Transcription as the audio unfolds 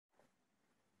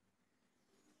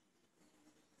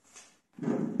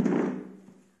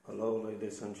Hello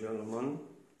ladies and gentlemen,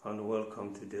 and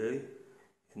welcome today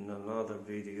in another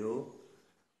video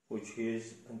which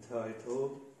is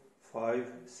entitled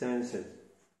Five Senses.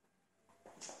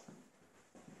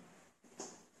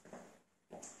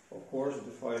 Of course,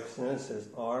 the five senses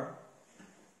are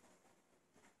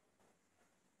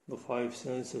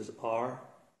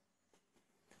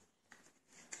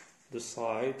the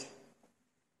sight,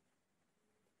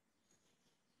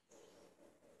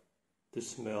 the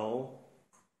smell,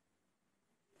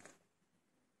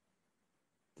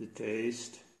 the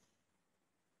taste,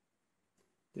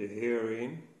 the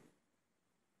hearing,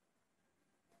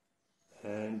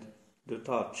 and the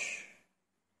touch.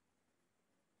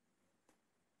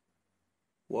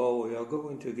 Well, we are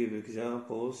going to give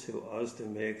examples so as to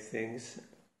make things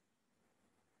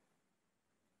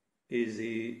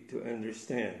easy to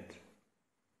understand.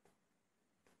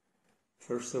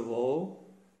 First of all,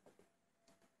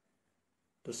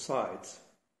 the sight.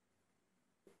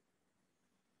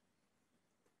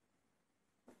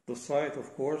 The sight,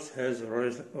 of course, has a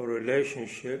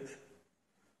relationship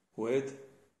with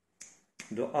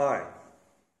the eye.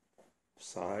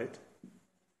 Sight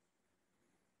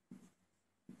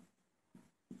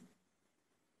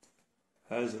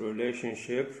has a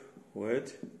relationship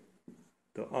with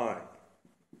the eye.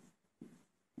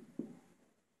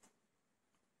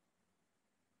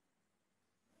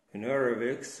 In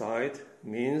Arabic, sight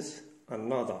means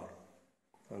another,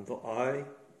 and the eye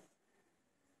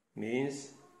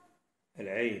means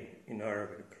al-ayn in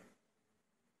Arabic.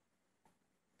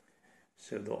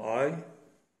 So the eye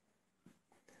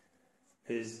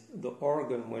is the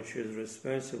organ which is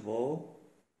responsible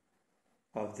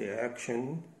of the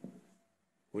action,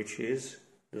 which is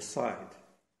the sight.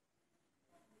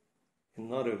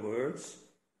 In other words,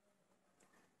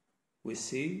 we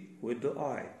see with the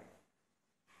eye.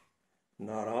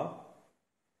 Nara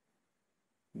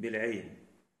bil-ayn.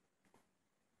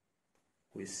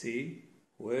 We see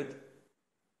with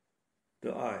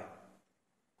the eye.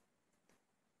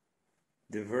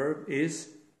 The verb is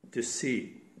to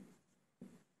see.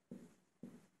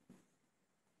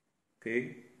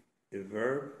 Okay? The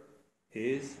verb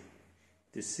is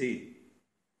to see.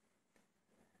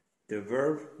 The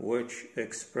verb which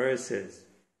expresses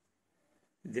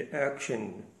the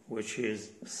action which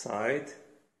is sight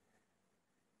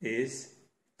is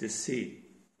to see,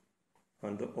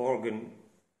 and the organ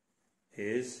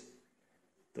is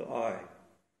the eye.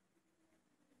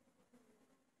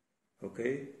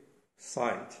 Okay?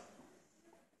 Sight.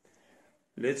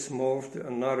 Let's move to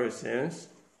another sense.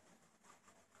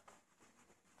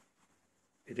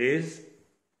 It is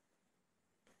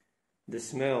the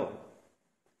smell.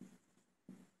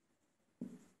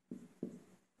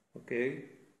 Okay?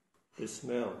 The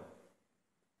smell.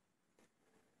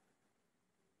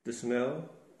 The smell,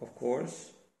 of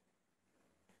course,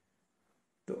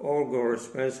 the organ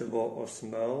responsible of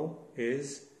smell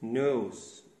is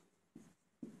nose.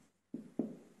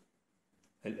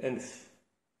 الأنف.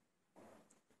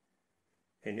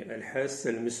 يعني الحاسة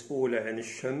المسؤولة عن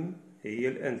الشم هي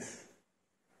الأنف.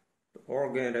 The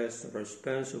organ that's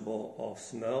responsible of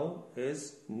smell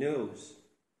is nose.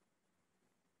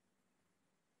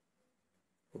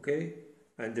 Okay?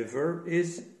 And the verb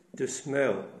is to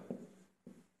smell.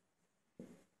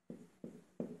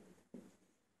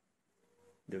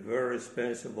 The verb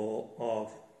responsible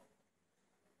of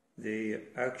the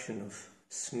action of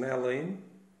smelling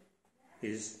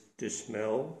is to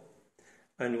smell,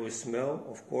 and we smell,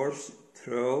 of course,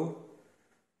 through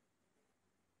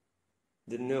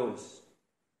the nose.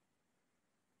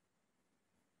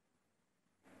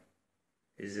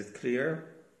 Is it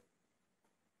clear?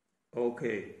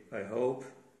 Okay, I hope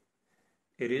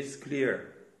it is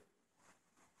clear.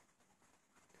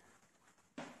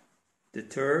 The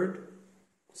third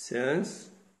sense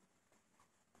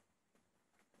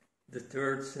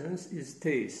is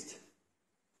taste.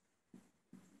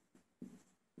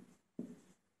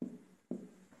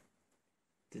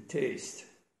 The taste.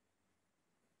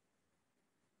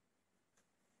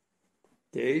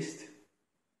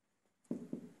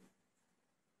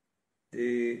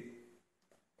 The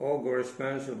organ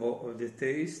responsible of the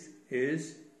taste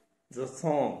is the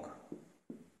tongue.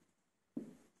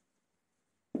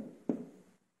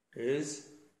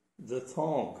 The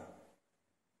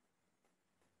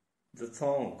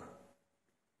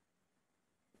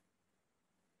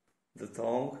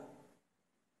tongue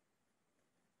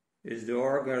is the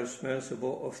organ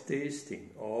responsible of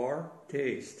tasting or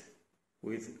taste.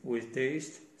 With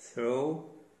taste through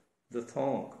the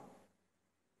tongue.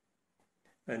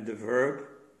 And the verb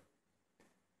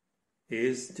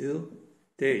is to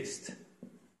taste.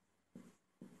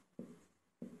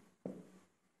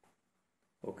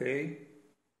 Okay,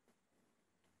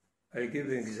 I give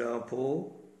an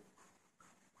example.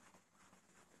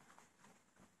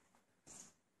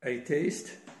 I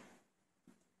taste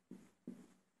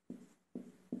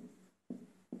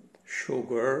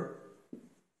sugar.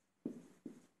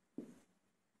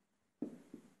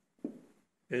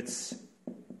 It's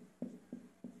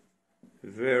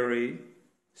very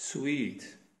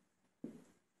sweet.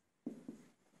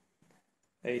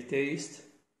 I taste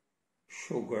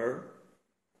sugar.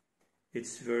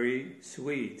 It's very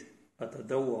sweet.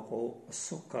 أتذوق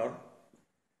السكر.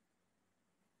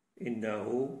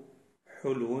 إنه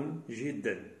حلو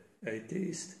جدا. I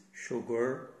taste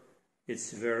sugar.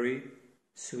 It's very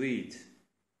sweet.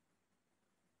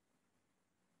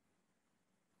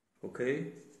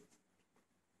 Okay?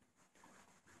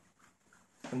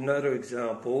 Another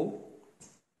example.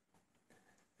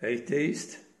 I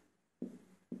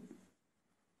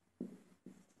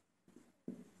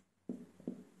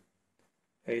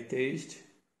taste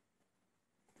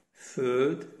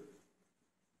food.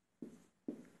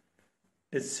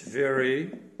 It's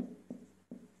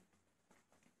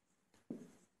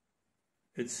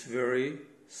very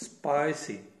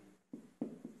spicy.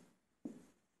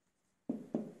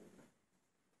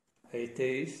 I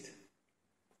taste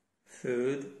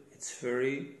food. It's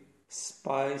very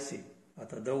spicy.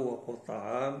 أتذوق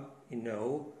الطعام.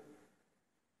 إنه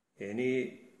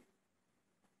يعني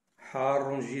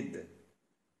حار جدا.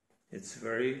 It's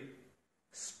very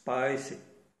spicy.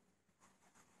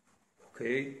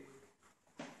 Okay?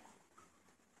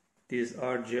 These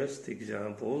are just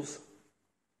examples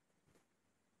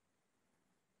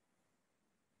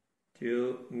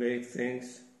to make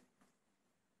things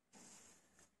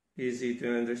easy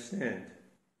to understand.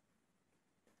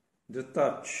 The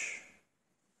touch.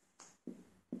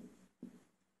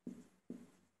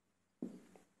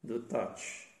 The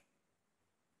touch.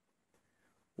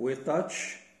 We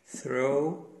touch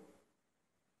through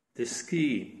the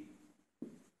skin.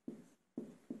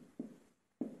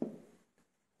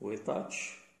 We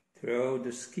touch through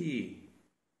the skin.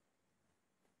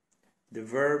 The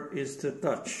verb is to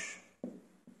touch.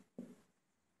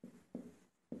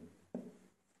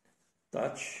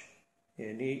 touch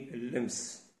يعني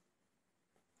اللمس.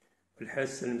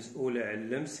 الحاسة المسؤولة عن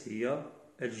اللمس هي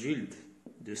الجلد.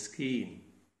 The skin.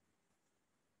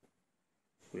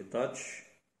 We touch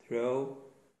through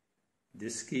the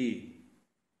skin.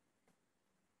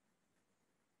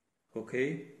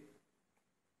 Okay?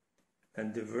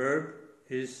 And the verb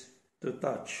is to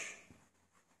touch.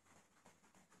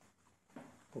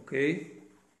 Okay?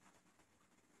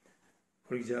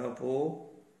 For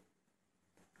example,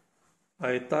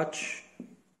 I touch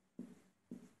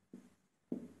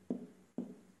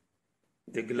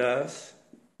the glass.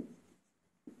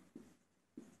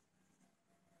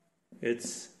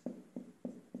 It's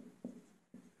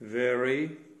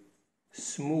very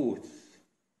smooth.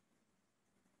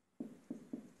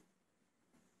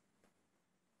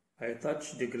 I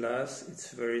touch the glass,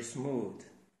 it's very smooth.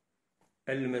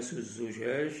 ألمس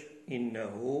الزجاج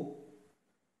إنه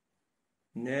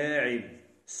ناعم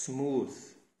smooth.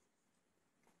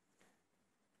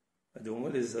 هادو هما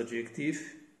لي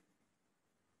زادجيكتيف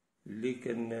اللي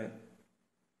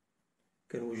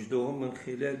كنوجدوهم من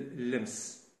خلال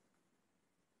اللمس.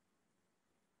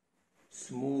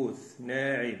 smooth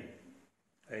ناعم.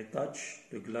 I touch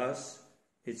the glass,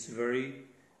 it's very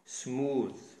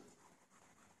smooth.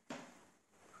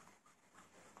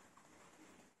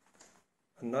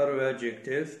 Another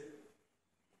adjective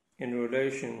in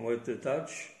relation with the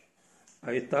touch,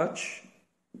 I touch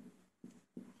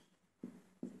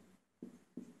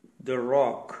the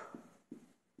rock.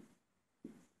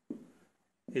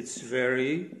 It's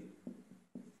very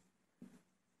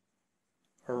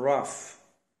rough.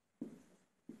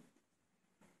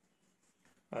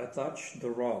 I touch the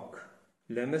rock.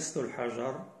 لمست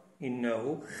الحجر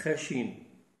إنه خشن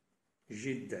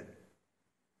جدا.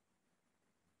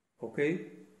 Okay?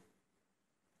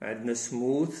 عندنا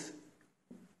smooth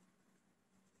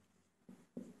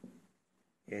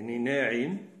يعني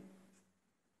ناعم،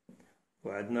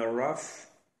 وعندنا rough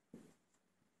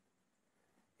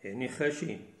يعني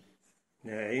خشن.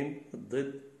 ناعم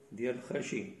الضد ديال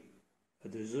خشن.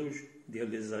 هادو زوج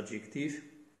ديال لي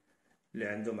زادجيكتيف اللي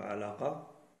عندهم علاقة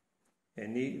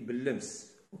يعني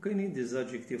باللمس. وكاينين دي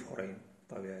زادجيكتيف اخرين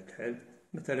بطبيعة الحال،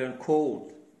 مثلا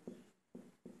cold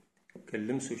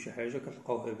كنلمسو شي حاجة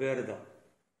كتلقاوها باردة.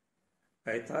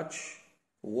 I touch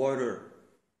water,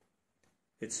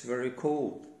 it's very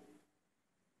cold.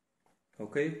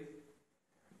 Okay?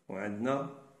 وعندنا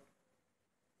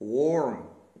warm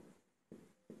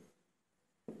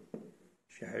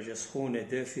شي حاجة سخونة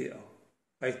دافئة.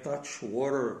 I touch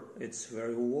water, it's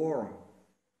very warm.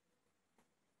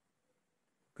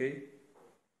 Okay?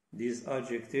 These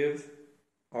adjectives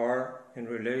are in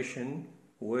relation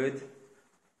with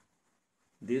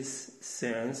this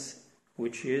sense,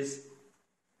 which is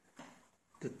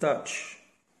the touch.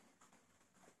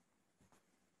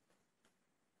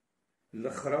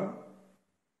 الأخرى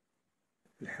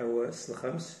الحواس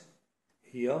الخمس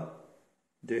هي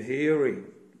the hearing.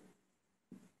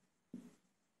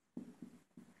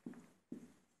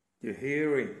 The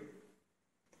hearing.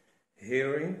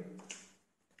 Hearing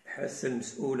الحاسة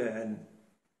المسؤولة عن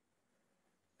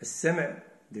السمع.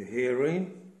 The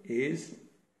hearing is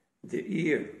the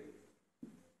ear.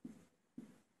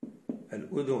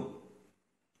 الأذن.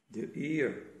 The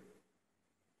ear.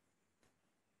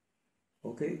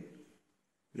 Okay.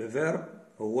 Le verbe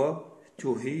هو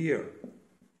to hear.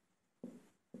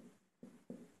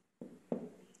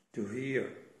 To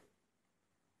hear.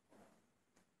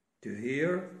 To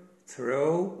hear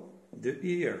through the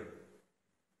ear.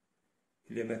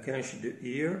 إلا ما كانش the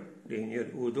ear اللي هي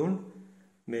الأذن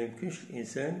ما يمكنش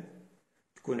الإنسان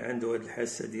تكون عنده هذه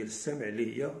الحاسة ديال السمع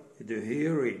اللي هي the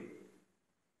hearing.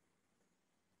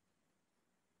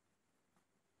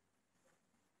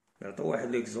 نعطي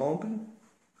واحد l'example.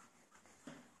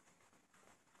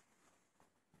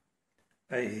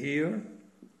 I hear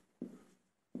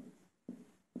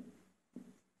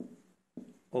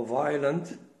a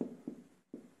violent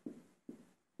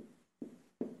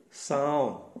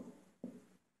sound.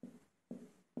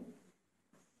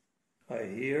 I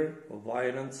hear a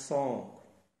violent song.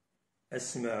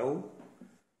 أسمع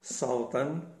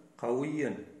صوتا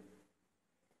قويا.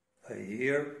 I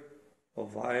hear a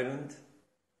violent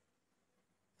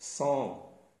song.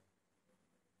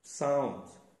 Sound.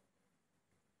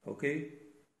 Okay?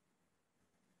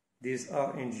 These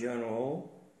are in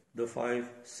general the 5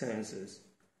 senses.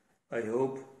 I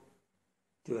hope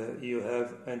you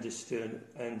have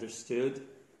understood.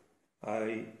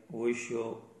 I wish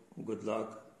you good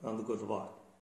luck and goodbye.